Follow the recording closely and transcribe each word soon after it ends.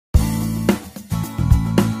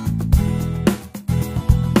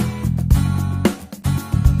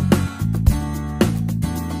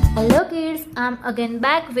I'm again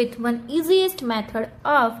back with one easiest method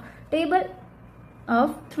of table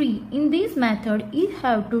of 3. In this method, you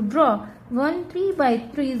have to draw one 3 by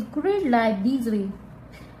 3 grid like this way.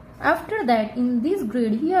 After that, in this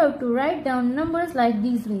grid, you have to write down numbers like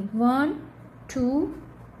this way: 1, 2,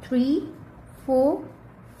 3, 4,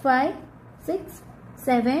 5, 6,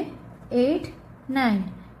 7, 8,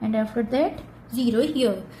 9, and after that 0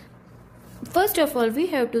 here. First of all, we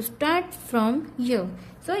have to start from here.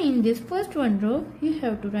 So in this first one row, you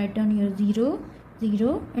have to write down here 0,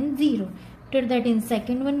 0 and 0. After that, in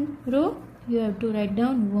second one row, you have to write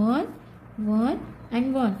down 1, 1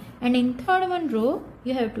 and 1. And in third one row,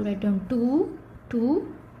 you have to write down 2,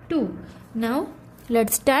 2, 2. Now,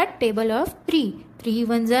 let's start table of 3. 3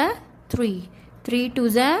 ones are 3. 3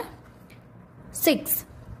 twos are 6.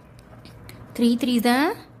 3 threes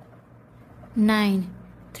are 9.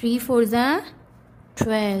 3 fours are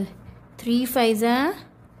 12. 3 fives are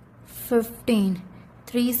 15.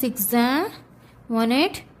 3 sixes are 1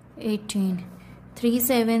 8, 18. 3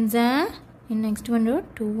 sevens are, in next one row,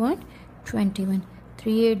 2 1, 21.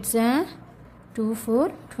 3 eights are 2 4,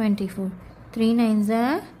 24. 3 nines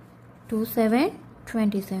are 2 7,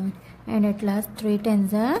 27. And at last 3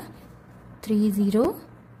 tens are 3 0,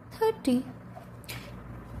 30.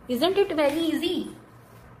 Isn't it very easy?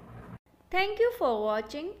 Thank you for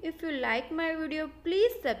watching. If you like my video,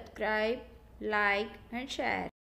 please subscribe, like and share.